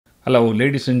Hello,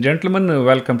 ladies and gentlemen.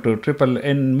 Welcome to Triple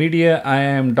N Media. I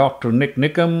am Dr. Nik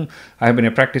Nikam. I have been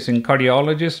a practicing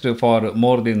cardiologist for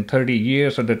more than 30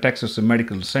 years at the Texas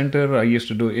Medical Center. I used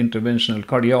to do interventional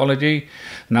cardiology.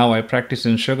 Now I practice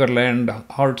in Sugar Land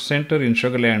Heart Center in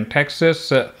Sugar Land,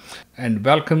 Texas. And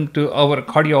welcome to our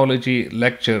cardiology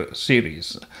lecture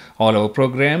series. All our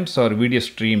programs are video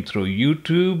streamed through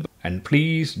YouTube, and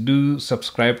please do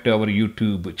subscribe to our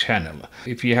YouTube channel.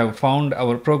 If you have found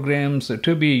our programs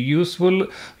to be useful,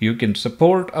 you can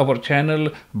support our channel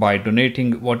by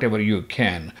donating whatever you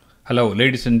can. Hello,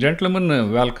 ladies and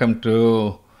gentlemen. Welcome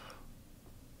to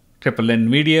Triple N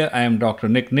Media. I am Dr.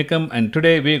 Nik Nikam, and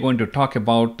today we are going to talk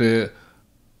about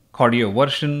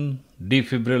cardioversion,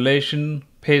 defibrillation,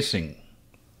 pacing.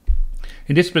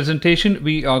 In this presentation,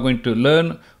 we are going to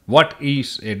learn what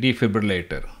is a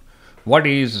defibrillator, what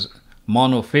is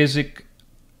monophasic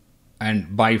and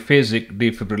biphasic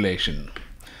defibrillation,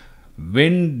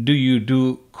 when do you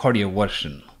do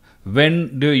cardioversion,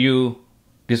 when do you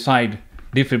decide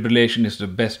defibrillation is the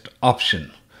best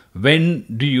option, when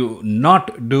do you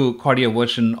not do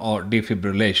cardioversion or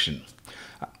defibrillation,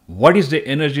 what is the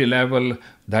energy level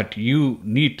that you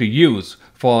need to use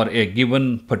for a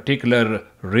given particular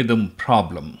rhythm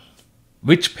problem,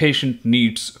 which patient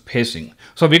needs pacing.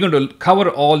 So we're going to cover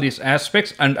all these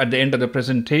aspects, and at the end of the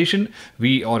presentation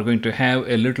we are going to have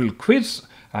a little quiz,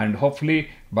 and hopefully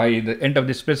by the end of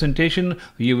this presentation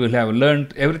you will have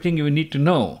learned everything you need to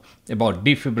know about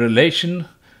defibrillation,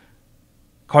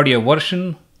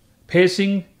 cardioversion,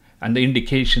 pacing, and the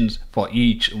indications for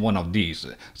each one of these.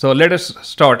 So let us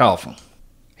start off.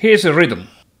 Here's a rhythm.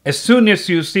 As soon as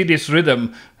you see this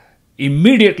rhythm,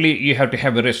 immediately you have to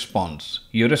have a response.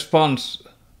 Your response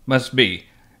must be,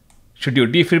 should you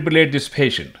defibrillate this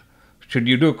patient? Should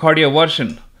you do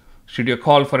cardioversion? Should you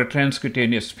call for a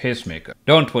transcutaneous pacemaker?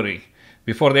 Don't worry.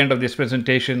 Before the end of this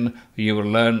presentation, you will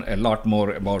learn a lot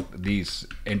more about these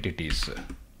entities.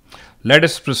 Let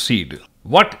us proceed.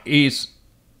 What is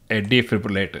a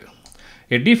defibrillator?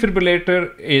 A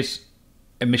defibrillator is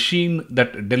a machine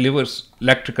that delivers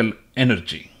electrical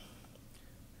energy.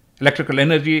 Electrical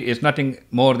energy is nothing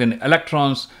more than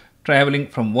electrons traveling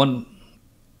from one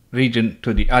region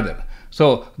to the other.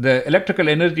 So the electrical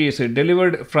energy is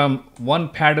delivered from one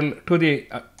paddle to the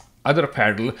other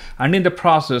paddle, and in the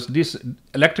process this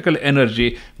electrical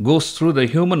energy goes through the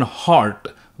human heart,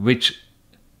 which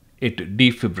it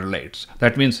defibrillates.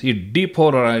 That means it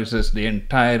depolarizes the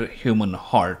entire human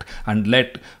heart and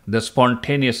let the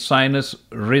spontaneous sinus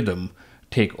rhythm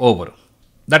take over.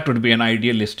 That would be an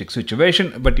idealistic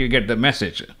situation, but you get the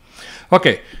message.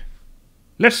 Okay,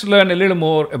 let's learn a little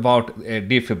more about a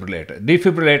defibrillator.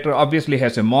 Defibrillator obviously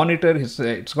has a monitor,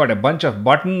 it's got a bunch of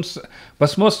buttons,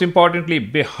 but most importantly,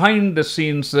 behind the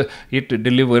scenes, it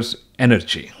delivers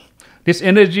energy. This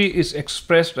energy is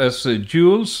expressed as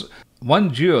joules.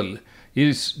 1 joule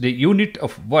is the unit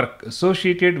of work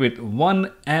associated with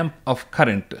 1 amp of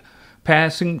current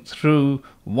passing through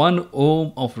 1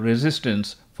 ohm of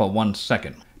resistance for 1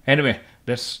 second. Anyway,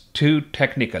 that's too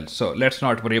technical, so let's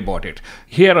not worry about it.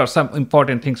 Here are some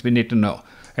important things we need to know.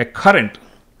 A current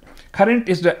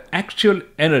is the actual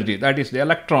energy, that is the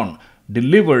electron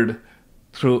delivered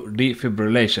through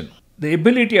defibrillation. The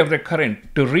ability of the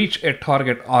current to reach a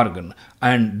target organ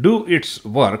and do its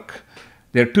work,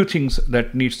 there are two things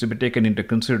that needs to be taken into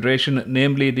consideration,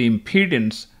 namely the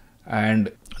impedance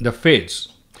and the phase.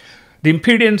 The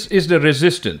impedance is the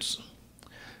resistance.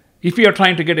 If you are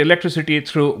trying to get electricity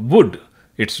through wood,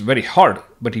 it's very hard,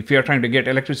 but if you are trying to get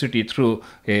electricity through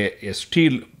a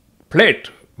steel plate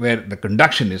where the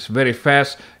conduction is very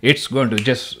fast, it's going to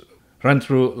just run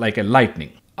through like a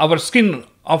lightning. Our skin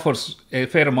offers a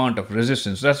fair amount of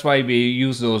resistance. That's why we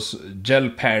use those gel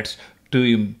pads to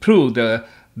improve the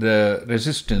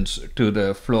resistance to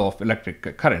the flow of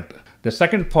electric current. The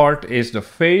second part is the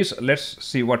phase. Let's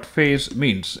see what phase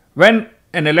means. When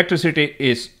an electricity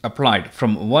is applied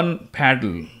from one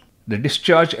paddle, the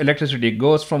discharge electricity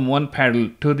goes from one paddle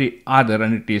to the other,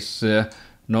 and it is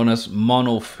known as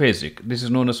monophasic. This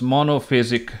is known as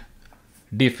monophasic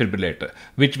defibrillator,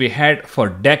 which we had for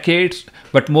decades,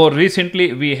 but more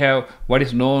recently we have what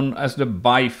is known as the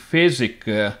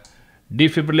biphasic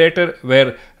defibrillator,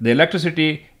 where the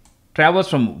electricity travels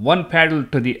from one paddle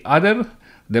to the other.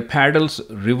 The paddles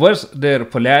reverse their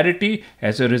polarity.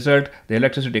 As a result, the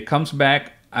electricity comes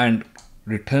back and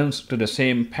returns to the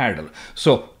same paddle.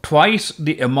 So twice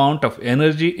the amount of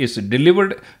energy is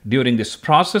delivered during this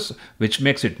process, which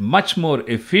makes it much more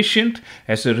efficient.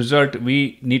 As a result,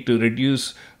 we need to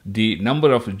reduce the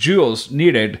number of joules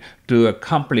needed to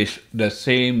accomplish the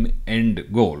same end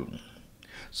goal.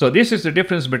 So this is the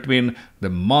difference between the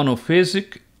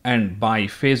monophasic and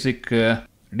biphasic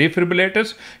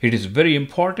defibrillators. It is very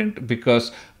important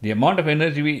because the amount of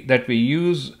energy that we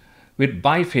use with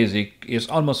biphasic is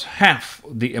almost half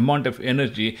the amount of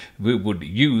energy we would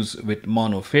use with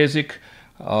monophasic.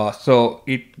 So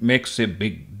it makes a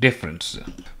big difference.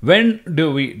 When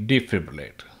do we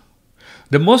defibrillate?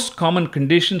 The most common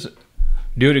conditions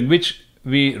during which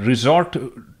we resort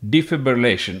to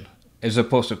defibrillation as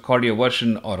opposed to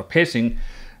cardioversion or pacing,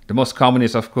 the most common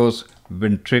is, of course,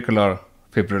 ventricular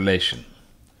fibrillation,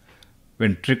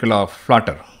 ventricular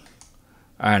flutter,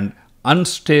 and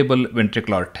unstable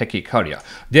ventricular tachycardia.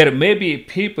 There may be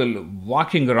people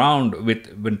walking around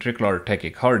with ventricular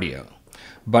tachycardia,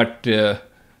 but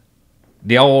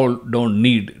they all don't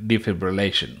need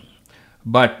defibrillation.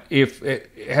 But if you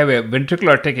have a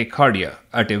ventricular tachycardia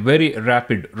at a very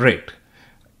rapid rate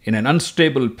in an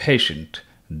unstable patient,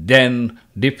 then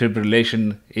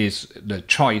defibrillation is the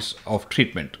choice of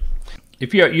treatment.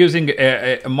 If you are using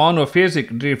a monophasic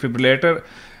defibrillator,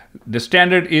 the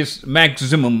standard is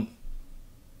maximum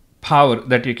power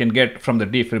that you can get from the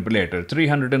defibrillator,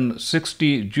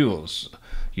 360 joules.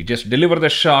 You just deliver the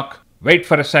shock, wait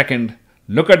for a second,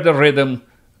 look at the rhythm,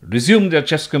 resume the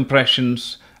chest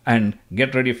compressions, and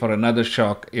get ready for another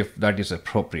shock if that is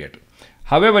appropriate.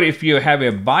 However, if you have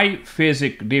a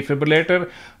biphasic defibrillator,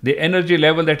 the energy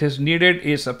level that is needed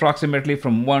is approximately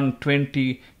from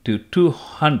 120 to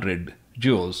 200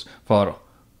 joules for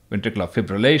ventricular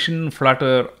fibrillation,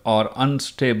 flutter, or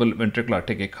unstable ventricular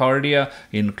tachycardia,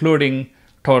 including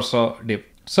torso dip.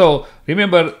 So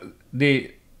remember,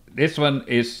 this one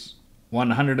is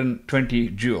 120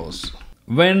 joules.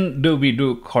 When do we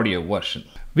do cardioversion?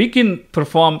 We can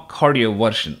perform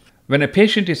cardioversion when a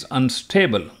patient is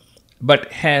unstable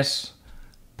but has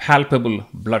palpable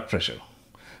blood pressure,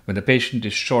 when the patient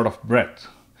is short of breath,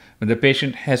 when the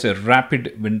patient has a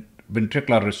rapid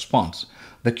ventricular response.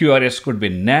 The QRS could be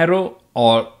narrow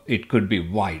or it could be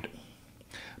wide.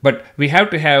 But we have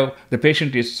to have the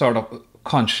patient is sort of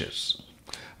conscious.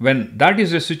 When that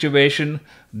is the situation,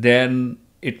 then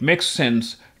it makes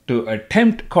sense to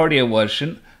attempt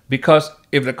cardioversion, because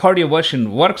if the cardioversion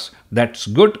works, that's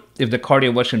good. If the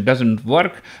cardioversion doesn't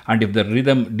work and if the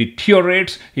rhythm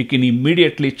deteriorates, you can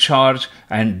immediately charge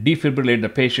and defibrillate the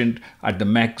patient at the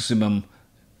maximum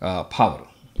power.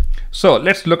 So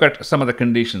let's look at some of the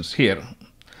conditions here,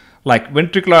 like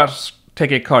ventricular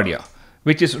tachycardia,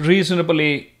 which is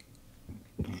reasonably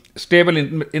stable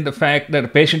in the fact that the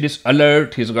patient is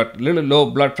alert, he's got a little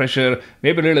low blood pressure,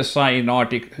 maybe a little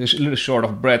cyanotic, a little short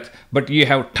of breath, but you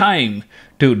have time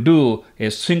to do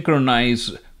a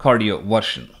synchronized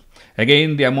cardioversion.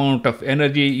 Again, the amount of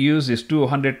energy used is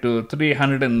 200 to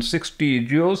 360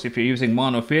 joules if you're using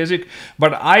monophasic,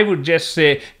 but I would just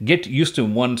say get used to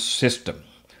one system.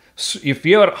 So if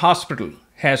your hospital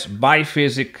has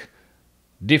biphasic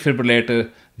defibrillator,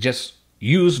 just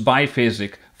use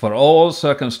biphasic for all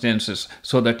circumstances,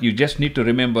 so that you just need to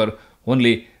remember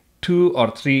only 2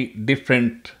 or 3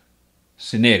 different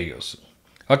scenarios.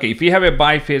 Okay, if you have a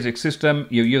biphasic system,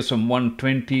 you use from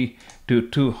 120 to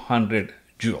 200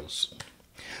 joules.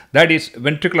 That is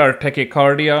ventricular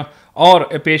tachycardia, or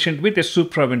a patient with a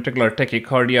supraventricular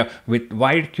tachycardia with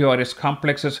wide QRS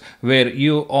complexes where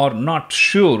you are not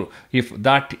sure if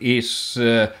that is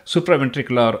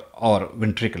supraventricular or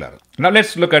ventricular. Now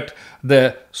let's look at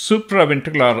the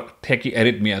supraventricular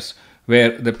tachyarrhythmias,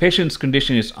 where the patient's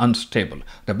condition is unstable.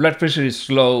 The blood pressure is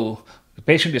low, the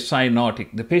patient is cyanotic,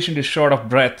 the patient is short of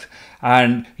breath,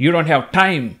 and you don't have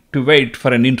time to wait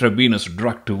for an intravenous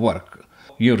drug to work.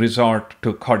 You resort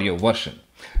to cardioversion.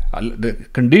 The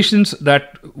conditions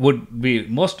that would be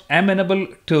most amenable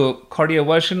to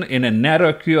cardioversion in a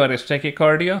narrow QRS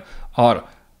tachycardia are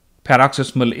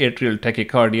paroxysmal atrial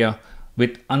tachycardia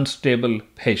with unstable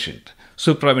patient,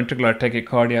 supraventricular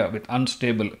tachycardia with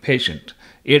unstable patient,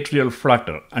 atrial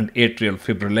flutter, and atrial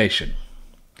fibrillation.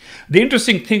 The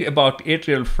interesting thing about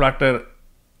atrial flutter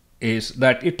is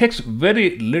that it takes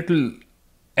very little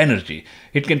energy.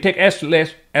 It can take as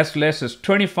less as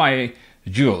 25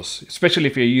 joules, especially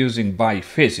if you're using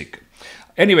biphasic.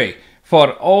 Anyway,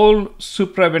 for all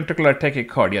supraventricular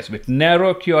tachycardias with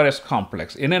narrow QRS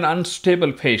complex in an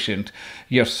unstable patient,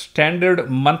 your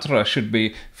standard mantra should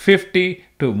be 50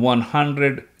 to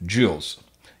 100 joules.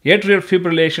 Atrial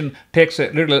fibrillation takes a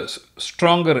little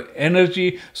stronger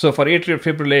energy, so for atrial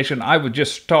fibrillation, I would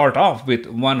just start off with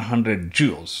 100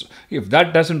 joules. If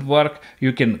that doesn't work,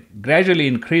 you can gradually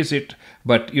increase it,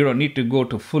 but you don't need to go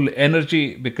to full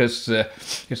energy because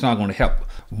it's not going to help.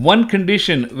 One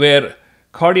condition where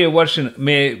cardioversion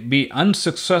may be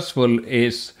unsuccessful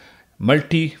is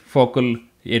multifocal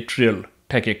atrial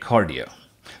tachycardia.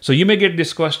 So you may get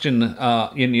this question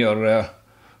in your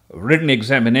written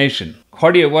examination.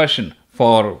 Cardioversion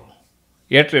for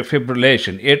atrial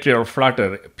fibrillation, atrial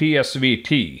flutter,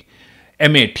 PSVT,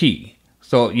 MAT.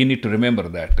 So you need to remember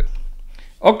that.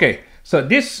 Okay, so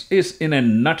this is in a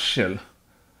nutshell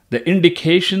the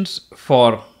indications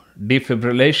for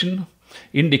defibrillation,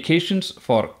 indications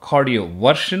for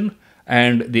cardioversion,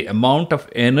 and the amount of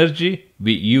energy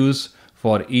we use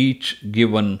for each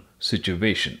given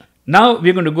situation. Now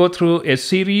we're going to go through a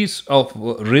series of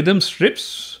rhythm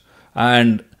strips,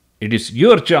 and it is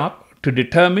your job to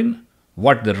determine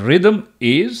what the rhythm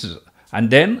is, and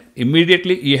then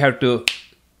immediately you have to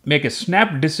make a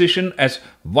snap decision as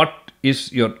what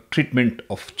is your treatment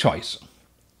of choice.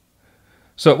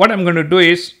 So what I'm going to do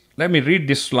is, let me read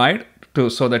this slide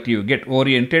so that you get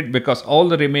oriented, because all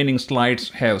the remaining slides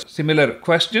have similar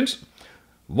questions.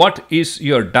 What is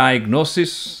your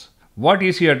diagnosis? What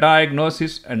is your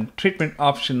diagnosis and treatment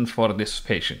option for this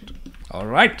patient? All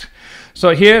right.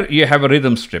 So here you have a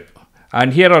rhythm strip,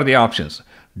 and here are the options.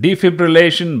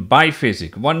 Defibrillation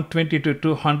biphasic 120 to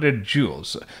 200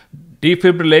 joules.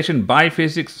 Defibrillation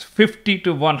biphasic 50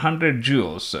 to 100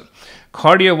 joules.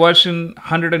 Cardioversion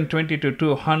 120 to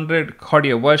 200.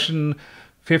 Cardioversion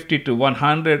 50 to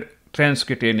 100.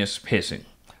 Transcutaneous pacing.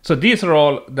 So these are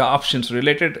all the options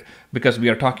related, because we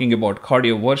are talking about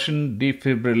cardioversion,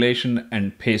 defibrillation,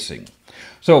 and pacing.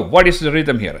 So what is the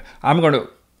rhythm here? I'm going to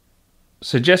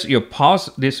suggest you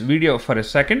pause this video for a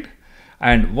second,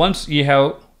 and once you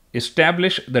have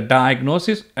established the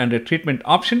diagnosis and the treatment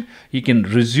option, you can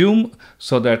resume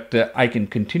so that I can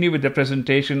continue with the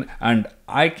presentation and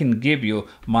I can give you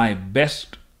my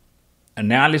best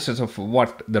analysis of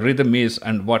what the rhythm is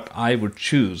and what I would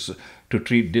choose to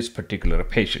treat this particular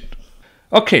patient.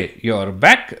 Okay, you're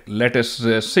back. Let us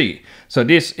see. So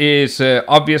this is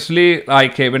obviously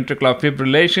like a ventricular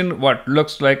fibrillation, what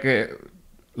looks like a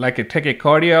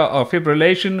tachycardia or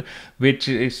fibrillation, which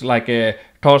is like a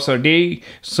torsades.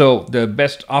 So the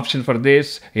best option for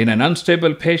this in an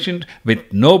unstable patient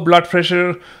with no blood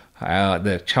pressure,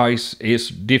 the choice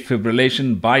is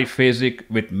defibrillation biphasic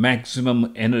with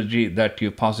maximum energy that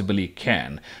you possibly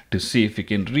can, to see if you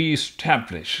can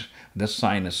re-establish the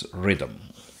sinus rhythm.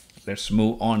 Let's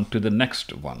move on to the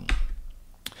next one.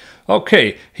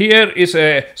 Okay, here is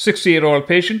a 60-year-old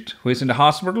patient who is in the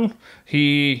hospital.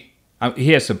 He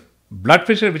has a blood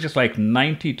pressure which is like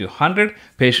 90 to 100.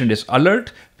 Patient is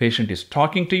alert. Patient is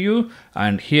talking to you.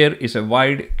 And here is a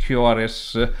wide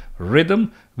QRS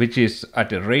rhythm, which is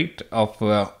at a rate of,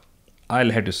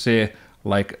 I'll have to say,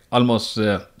 like almost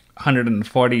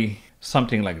 140,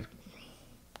 something like that.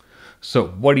 So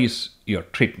what is your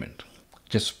treatment?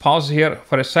 Just pause here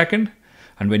for a second,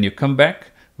 and when you come back,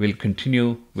 we'll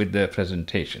continue with the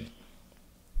presentation.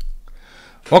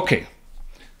 Okay.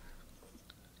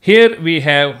 Here we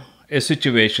have a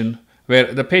situation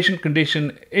where the patient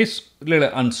condition is a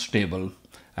little unstable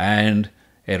and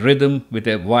a rhythm with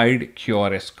a wide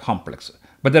QRS complex.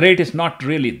 But the rate is not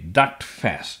really that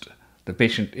fast. The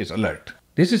patient is alert.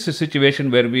 This is a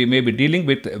situation where we may be dealing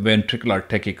with ventricular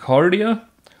tachycardia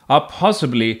or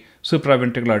possibly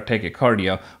supraventricular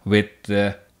tachycardia with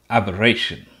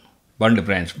aberration, bundle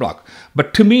branch block.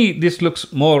 But to me, this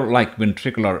looks more like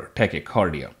ventricular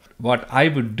tachycardia. What I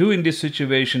would do in this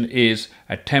situation is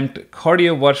attempt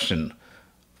cardioversion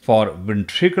for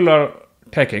ventricular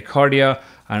tachycardia,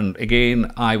 and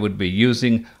again I would be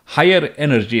using higher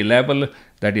energy level,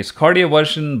 that is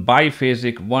cardioversion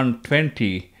biphasic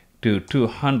 120 to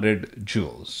 200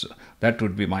 joules. That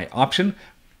would be my option.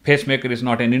 Pacemaker is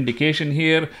not an indication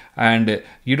here, and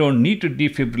you don't need to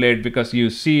defibrillate because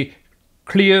you see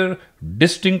clear,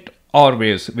 distinct R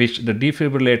waves which the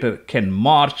defibrillator can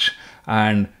march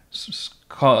and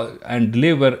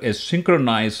deliver a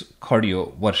synchronized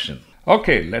cardioversion.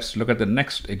 Okay, let's look at the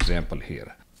next example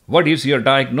here. What is your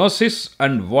diagnosis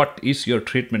and what is your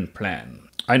treatment plan?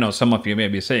 I know some of you may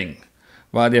be saying,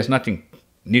 well, there's nothing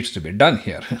needs to be done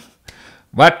here.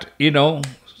 But,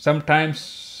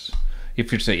 sometimes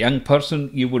if it's a young person,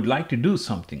 you would like to do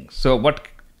something. So what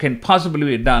can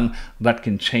possibly be done that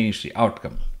can change the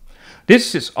outcome?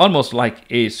 This is almost like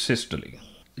asystole.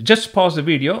 Just pause the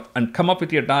video and come up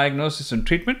with your diagnosis and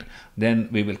treatment, then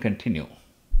we will continue.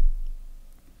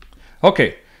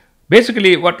 Okay,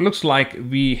 basically what looks like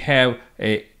we have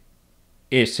a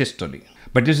asystole.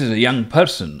 But this is a young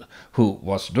person who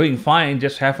was doing fine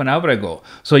just half an hour ago.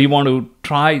 So you want to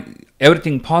try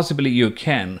everything possibly you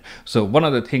can. So one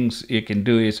of the things you can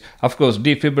do is, of course,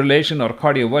 defibrillation or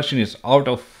cardioversion is out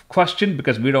of question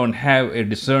because we don't have a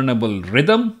discernible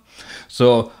rhythm.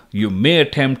 So you may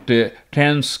attempt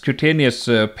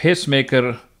transcutaneous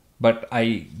pacemaker, but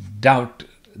I doubt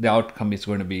the outcome is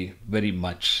going to be very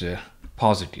much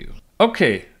positive.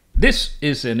 Okay, this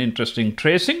is an interesting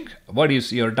tracing. What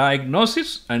is your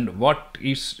diagnosis and what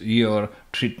is your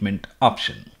treatment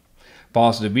option?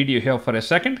 Pause the video here for a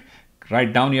second.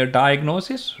 Write down your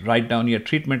diagnosis, write down your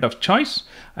treatment of choice,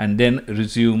 and then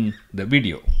resume the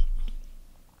video.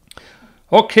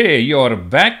 Okay, you're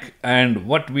back, and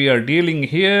what we are dealing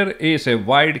here is a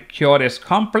wide QRS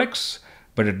complex,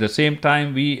 but at the same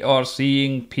time we are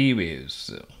seeing P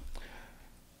waves.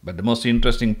 But the most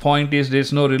interesting point is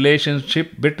there's no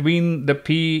relationship between the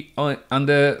P and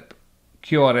the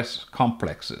QRS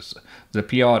complexes. The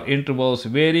PR intervals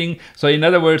varying. So in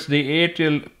other words, the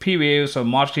atrial P waves are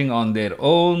marching on their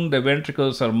own. The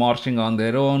ventricles are marching on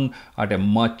their own at a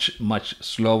much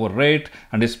slower rate.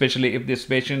 And especially if this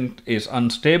patient is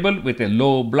unstable with a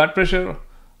low blood pressure,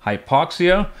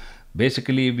 hypoxia,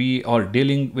 basically we are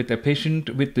dealing with a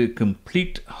patient with a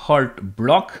complete heart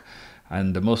block.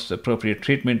 And the most appropriate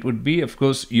treatment would be, of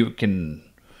course, you can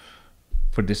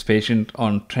put this patient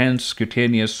on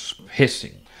transcutaneous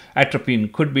pacing. Atropine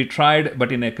could be tried,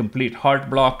 but in a complete heart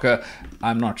block,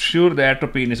 I'm not sure the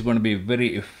atropine is going to be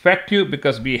very effective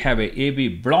because we have a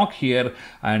AV block here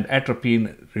and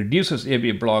atropine reduces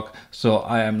AV block. So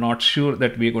I am not sure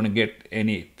that we're going to get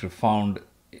any profound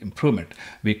improvement.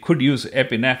 We could use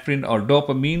epinephrine or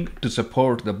dopamine to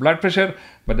support the blood pressure,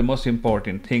 but the most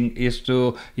important thing is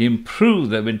to improve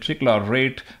the ventricular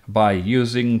rate by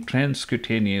using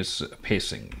transcutaneous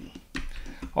pacing.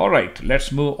 All right,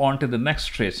 let's move on to the next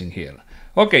tracing here.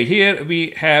 Okay, here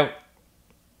we have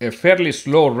a fairly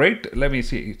slow rate. Let me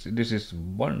see. This is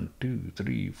 1, 2,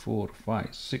 3, 4, 5,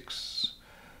 6.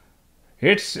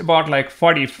 It's about like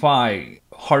 45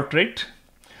 heart rate.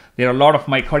 There are a lot of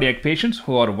my cardiac patients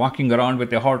who are walking around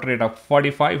with a heart rate of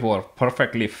 45 who are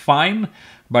perfectly fine.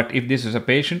 But if this is a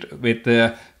patient with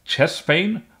chest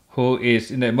pain who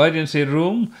is in the emergency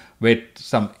room with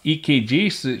some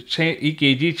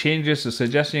EKG changes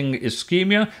suggesting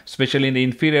ischemia, especially in the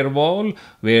inferior wall,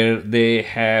 where they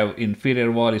have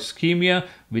inferior wall ischemia,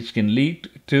 which can lead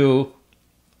to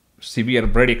severe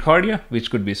bradycardia, which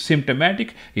could be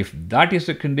symptomatic. If that is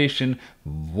the condition,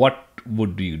 what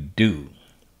would you do?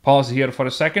 Pause here for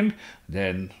a second,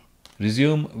 then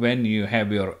resume when you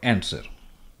have your answer.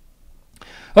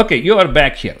 Okay, you are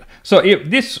back here. So if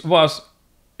this was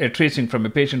a tracing from a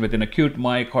patient with an acute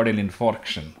myocardial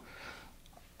infarction,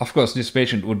 of course, this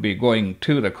patient would be going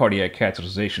to the cardiac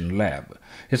catheterization lab,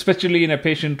 especially in a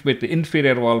patient with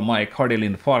inferior wall myocardial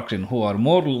infarction who are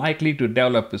more likely to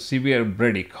develop a severe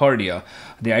bradycardia.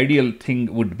 The ideal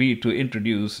thing would be to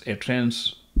introduce a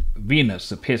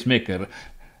transvenous pacemaker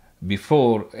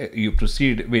before you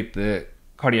proceed with the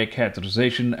cardiac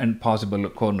catheterization and possible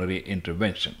coronary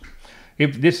intervention.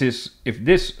 If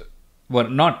this were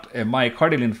not a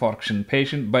myocardial infarction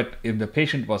patient, but if the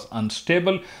patient was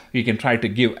unstable, you can try to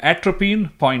give atropine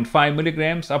 0.5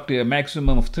 milligrams up to a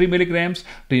maximum of 3 milligrams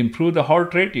to improve the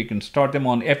heart rate. You can start them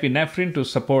on epinephrine to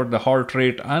support the heart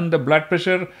rate and the blood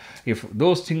pressure. If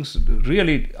those things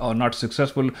really are not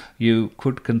successful, you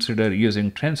could consider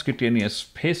using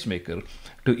transcutaneous pacemaker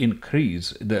to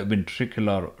increase the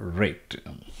ventricular rate.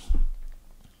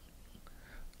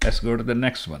 Let's go to the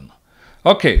next one.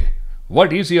 Okay.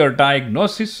 What is your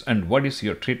diagnosis and what is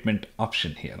your treatment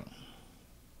option here?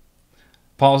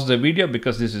 Pause the video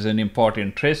because this is an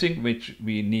important tracing which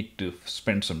we need to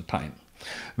spend some time.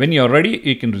 When you're ready,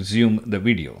 you can resume the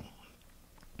video.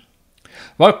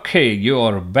 Okay, you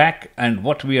are back, and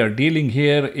what we are dealing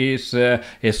here is a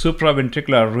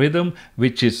supraventricular rhythm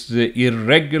which is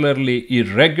irregularly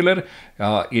irregular.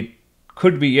 It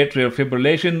could be atrial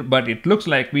fibrillation, but it looks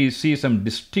like we see some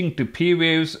distinct P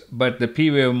waves, but the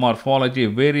P wave morphology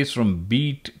varies from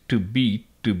beat to beat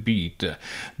to beat.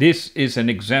 This is an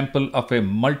example of a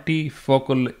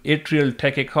multifocal atrial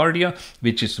tachycardia,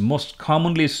 which is most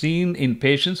commonly seen in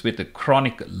patients with a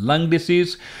chronic lung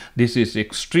disease. This is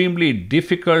extremely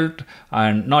difficult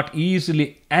and not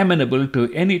easily amenable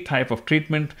to any type of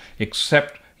treatment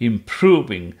except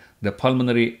improving the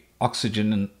pulmonary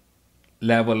oxygen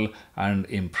level and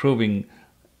improving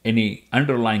any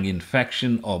underlying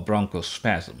infection or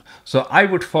bronchospasm. So I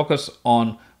would focus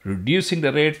on reducing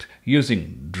the rate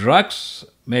using drugs,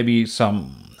 maybe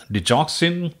some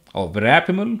digoxin or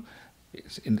verapamil,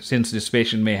 since this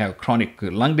patient may have chronic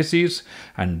lung disease,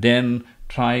 and then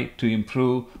try to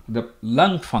improve the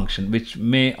lung function, which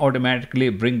may automatically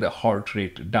bring the heart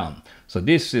rate down. So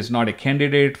this is not a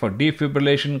candidate for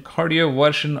defibrillation,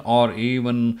 cardioversion, or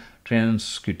even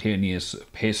transcutaneous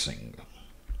pacing.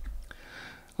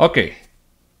 Okay,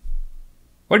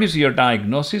 what is your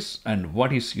diagnosis and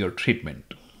what is your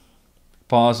treatment?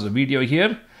 Pause the video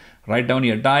here write down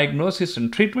your diagnosis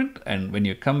and treatment, and when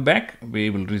you come back, we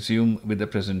will resume with the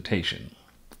presentation.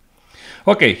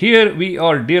 Okay, here we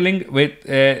are dealing with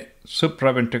a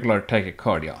supraventricular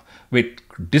tachycardia with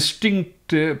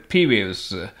distinct P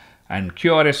waves and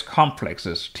QRS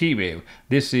complexes, T wave.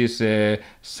 This is a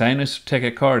sinus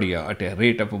tachycardia at a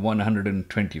rate of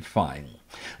 125.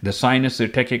 The sinus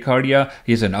tachycardia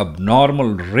is an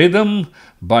abnormal rhythm,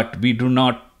 but we do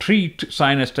not treat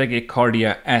sinus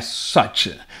tachycardia as such.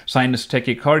 Sinus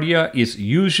tachycardia is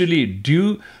usually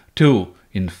due to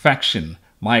infection,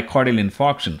 myocardial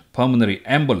infarction, pulmonary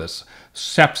embolus,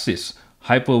 sepsis,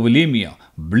 hypovolemia,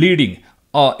 bleeding,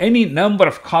 or any number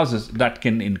of causes that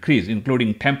can increase,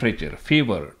 including temperature,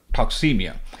 fever,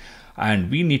 toxemia.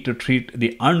 And we need to treat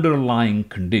the underlying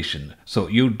condition. So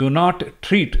you do not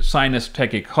treat sinus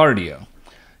tachycardia.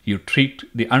 You treat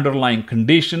the underlying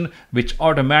condition, which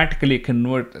automatically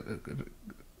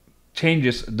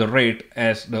changes the rate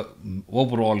as the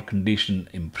overall condition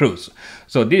improves.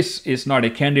 So this is not a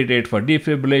candidate for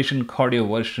defibrillation,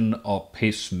 cardioversion, or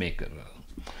pacemaker.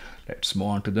 Let's move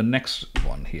on to the next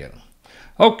one here.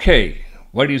 Okay,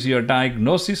 what is your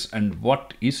diagnosis and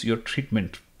what is your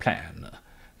treatment plan?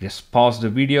 Just pause the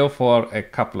video for a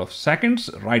couple of seconds,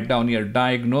 write down your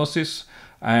diagnosis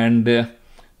and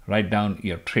write down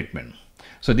your treatment.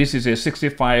 So this is a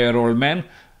 65-year-old man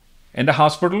in the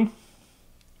hospital,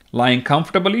 lying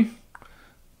comfortably,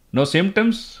 no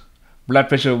symptoms, blood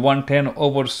pressure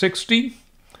 110/60,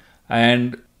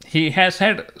 and he has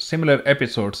had similar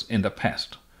episodes in the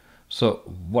past. So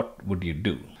what would you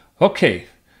do? Okay,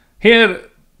 here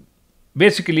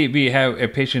basically we have a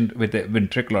patient with a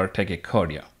ventricular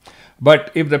tachycardia.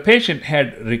 But if the patient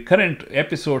had recurrent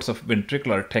episodes of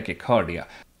ventricular tachycardia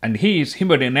and he is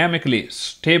hemodynamically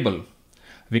stable,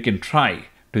 we can try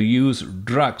to use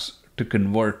drugs to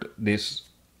convert this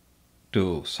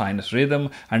to sinus rhythm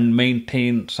and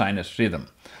maintain sinus rhythm.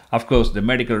 Of course, the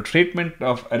medical treatment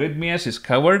of arrhythmias is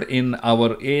covered in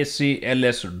our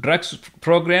ACLS drugs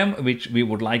program, which we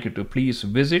would like you to please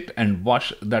visit and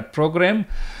watch that program.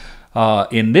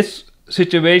 In this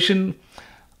situation,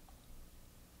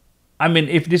 I mean,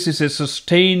 if this is a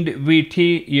sustained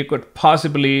VT, you could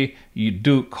possibly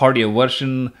do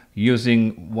cardioversion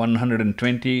using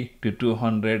 120 to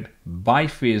 200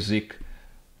 biphasic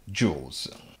joules.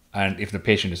 And if the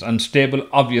patient is unstable,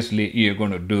 obviously you're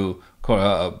going to do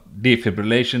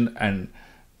defibrillation and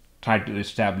try to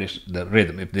establish the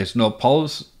rhythm. If there's no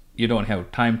pulse, you don't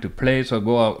have time to play, so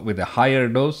go out with a higher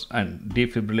dose and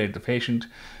defibrillate the patient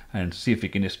and see if you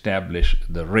can establish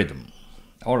the rhythm.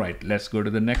 All right, let's go to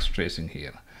the next tracing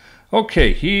here.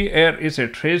 Okay, here is a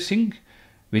tracing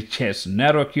which has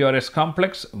narrow QRS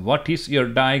complex. What is your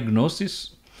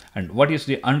diagnosis and what is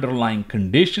the underlying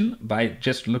condition by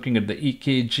just looking at the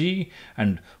EKG,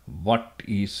 and what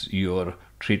is your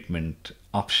treatment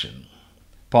option?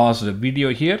 Pause the video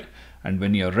here, and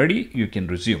when you're ready, you can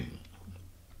resume.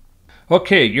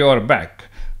 Okay, you're back.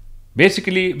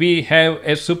 Basically, we have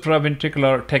a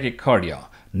supraventricular tachycardia,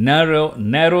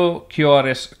 narrow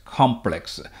QRS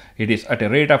complex. It is at a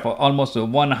rate of almost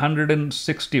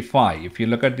 165. If you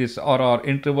look at this RR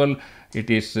interval, it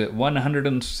is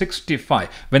 165.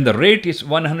 When the rate is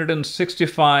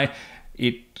 165,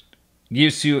 it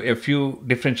gives you a few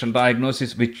differential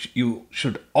diagnoses which you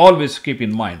should always keep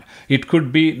in mind. It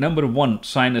could be number one,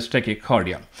 sinus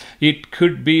tachycardia. It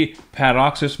could be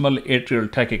paroxysmal atrial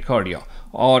tachycardia,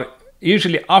 or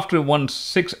usually after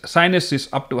 160, sinus is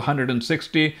up to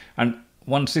 160 and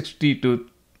 160 to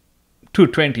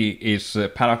 220 is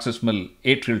paroxysmal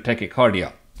atrial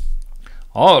tachycardia.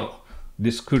 Or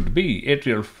this could be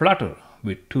atrial flutter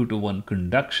with 2-to-1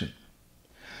 conduction.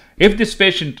 If this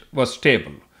patient was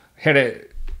stable, had a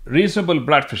reasonable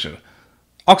blood pressure,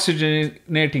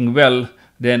 oxygenating well,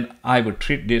 then I would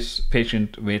treat this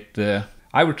patient with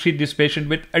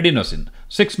adenosine,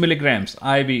 6 milligrams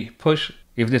IV push.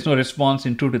 If there's no response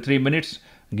in 2 to 3 minutes,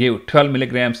 give 12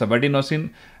 milligrams of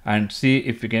adenosine and see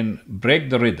if you can break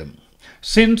the rhythm.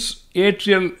 Since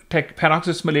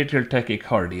paroxysmal atrial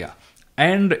tachycardia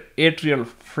and atrial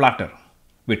flutter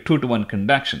with 2-to-1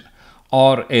 conduction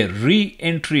or a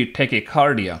re-entry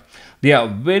tachycardia, they are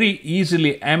very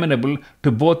easily amenable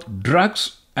to both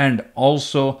drugs and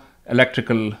also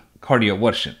electrical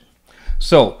cardioversion.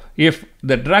 So if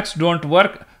the drugs don't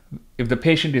work, if the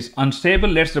patient is unstable,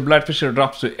 let's the blood pressure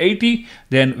drops to 80,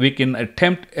 then we can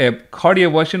attempt a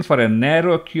cardioversion for a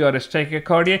narrow QRS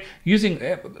tachycardia using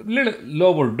a little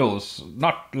lower dose,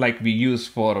 not like we use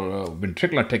for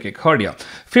ventricular tachycardia.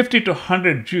 50 to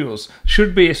 100 joules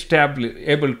should be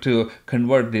able to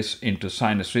convert this into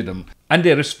sinus rhythm, and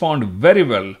they respond very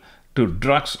well to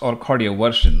drugs or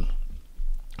cardioversion.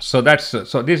 So this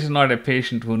is not a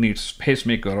patient who needs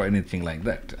pacemaker or anything like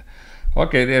that.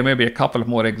 Okay, there may be a couple of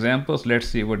more examples. Let's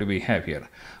see what do we have here.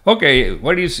 Okay,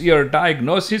 what is your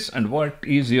diagnosis and what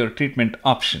is your treatment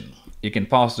option? You can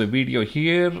pause the video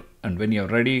here, and when you're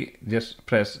ready, just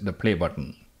press the play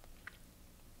button.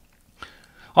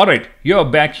 All right, you're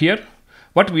back here.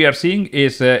 What we are seeing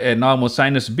is a normal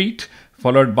sinus beat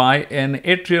followed by an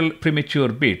atrial premature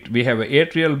beat. We have an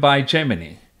atrial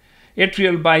bigeminy.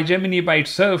 Atrial bigeminy by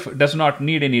itself does not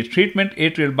need any treatment.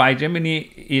 Atrial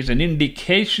bigeminy is an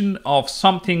indication of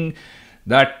something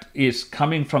that is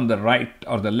coming from the right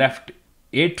or the left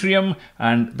atrium,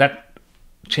 and that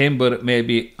chamber may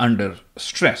be under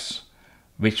stress,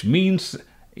 which means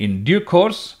in due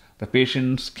course the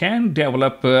patients can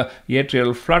develop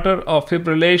atrial flutter or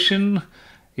fibrillation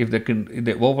if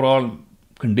the overall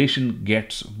condition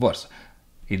gets worse.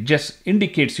 It just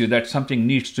indicates you that something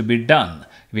needs to be done.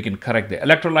 We can correct the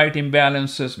electrolyte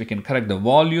imbalances, we can correct the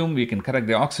volume, we can correct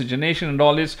the oxygenation and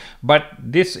all this, but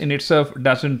this in itself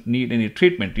doesn't need any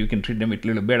treatment. You can treat them with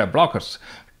little beta blockers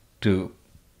to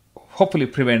hopefully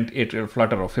prevent atrial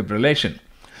flutter or fibrillation.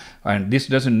 And this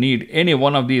doesn't need any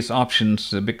one of these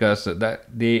options because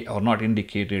they are not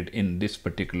indicated in this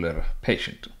particular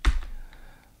patient.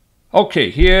 Okay,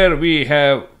 here we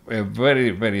have a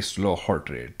very, very slow heart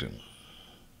rate.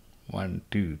 1,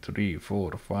 2, 3,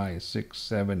 4, 5, 6,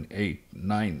 7, 8,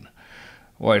 9.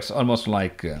 Well, it's almost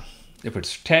like if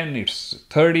it's 10, it's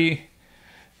 30.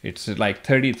 It's like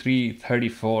 33,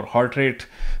 34 heart rate.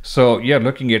 So you're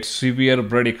looking at severe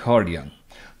bradycardia.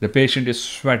 The patient is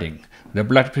sweating. The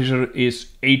blood pressure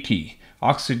is 80.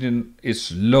 Oxygen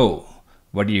is low.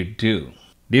 What do?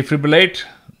 Defibrillate?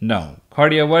 No.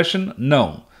 Cardioversion?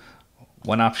 No.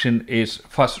 One option is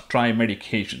first try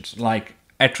medications like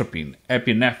atropine,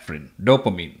 epinephrine,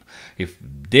 dopamine. If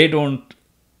they don't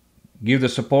give the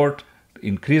support,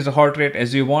 increase the heart rate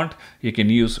as you want, you can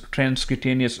use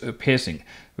transcutaneous pacing,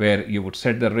 where you would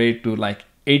set the rate to like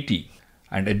 80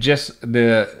 and adjust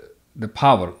the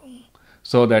power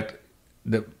so that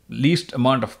the least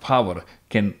amount of power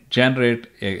can generate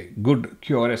a good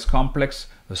QRS complex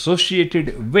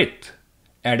associated with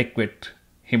adequate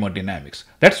hemodynamics.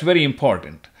 That's very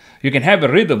important. You can have a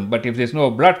rhythm, but if there's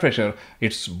no blood pressure,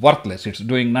 it's worthless. It's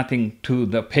doing nothing to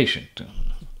the patient.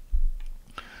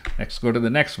 Let's go to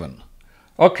the next one.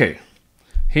 Okay,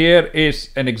 here is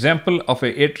an example of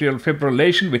an atrial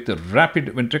fibrillation with a rapid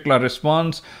ventricular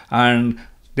response, and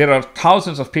there are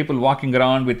thousands of people walking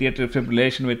around with atrial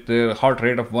fibrillation with a heart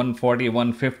rate of 140,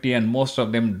 150, and most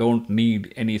of them don't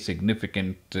need any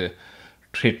significant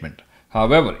treatment.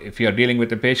 However, if you are dealing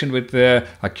with a patient with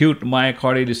acute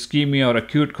myocardial ischemia or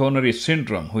acute coronary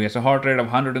syndrome who has a heart rate of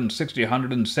 160,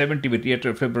 170 with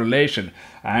atrial fibrillation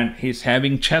and he's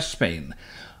having chest pain,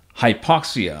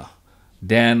 hypoxia,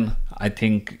 then I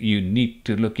think you need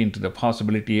to look into the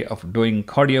possibility of doing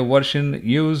cardioversion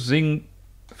using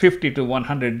 50 to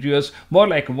 100 joules, more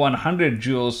like 100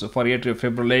 joules for atrial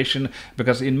fibrillation,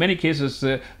 because in many cases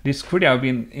this could have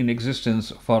been in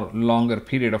existence for longer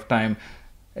period of time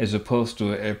as opposed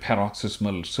to a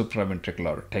paroxysmal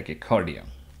supraventricular tachycardia.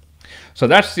 So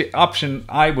that's the option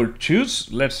I would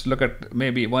choose. Let's look at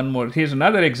maybe one more. Here's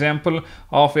another example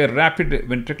of a rapid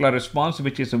ventricular response,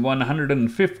 which is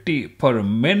 150 per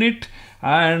minute.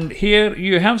 And here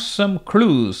you have some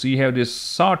clues. You have this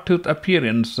sawtooth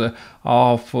appearance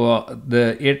of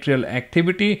the atrial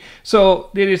activity. So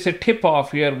there is a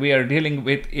tip-off here. We are dealing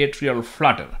with atrial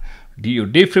flutter. Do you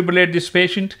defibrillate this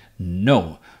patient?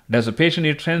 No. Does the patient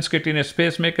need transcutaneous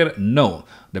pacemaker? No.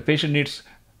 The patient needs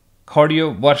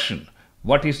cardioversion.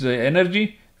 What is the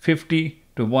energy? 50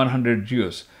 to 100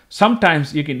 joules.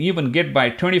 Sometimes you can even get by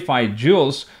 25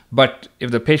 joules, but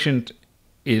if the patient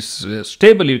is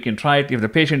stable, you can try it. If the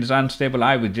patient is unstable,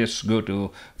 I would just go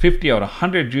to 50 or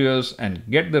 100 joules and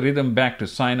get the rhythm back to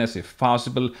sinus if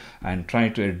possible and try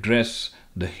to address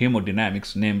the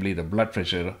hemodynamics, namely the blood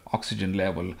pressure, oxygen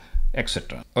level,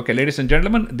 etc. Okay, ladies and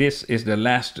gentlemen, this is the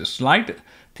last slide.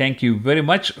 Thank you very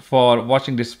much for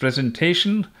watching this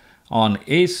presentation on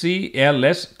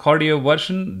ACLS,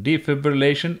 cardioversion,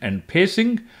 defibrillation and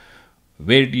pacing.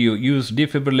 Where do you use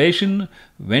defibrillation?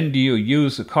 When do you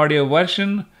use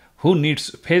cardioversion? Who needs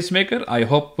pacemaker? I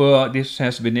hope this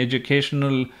has been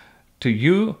educational to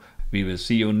you. We will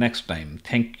see you next time.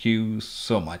 Thank you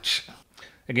so much.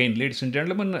 Again, ladies and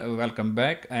gentlemen, welcome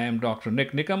back. I am Dr.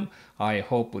 Nik Nikam. I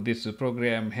hope this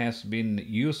program has been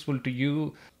useful to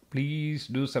you. please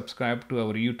do subscribe to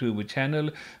our YouTube channel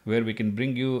where we can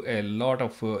bring you a lot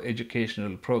of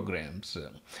educational programs.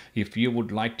 If you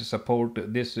would like to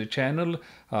support this channel,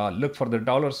 look for the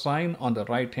dollar sign on the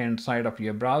right hand side of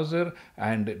your browser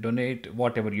and donate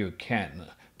whatever you can.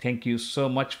 Thank you so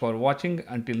much for watching.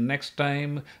 Until next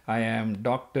time, I am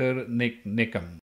Dr. Nik Nikam.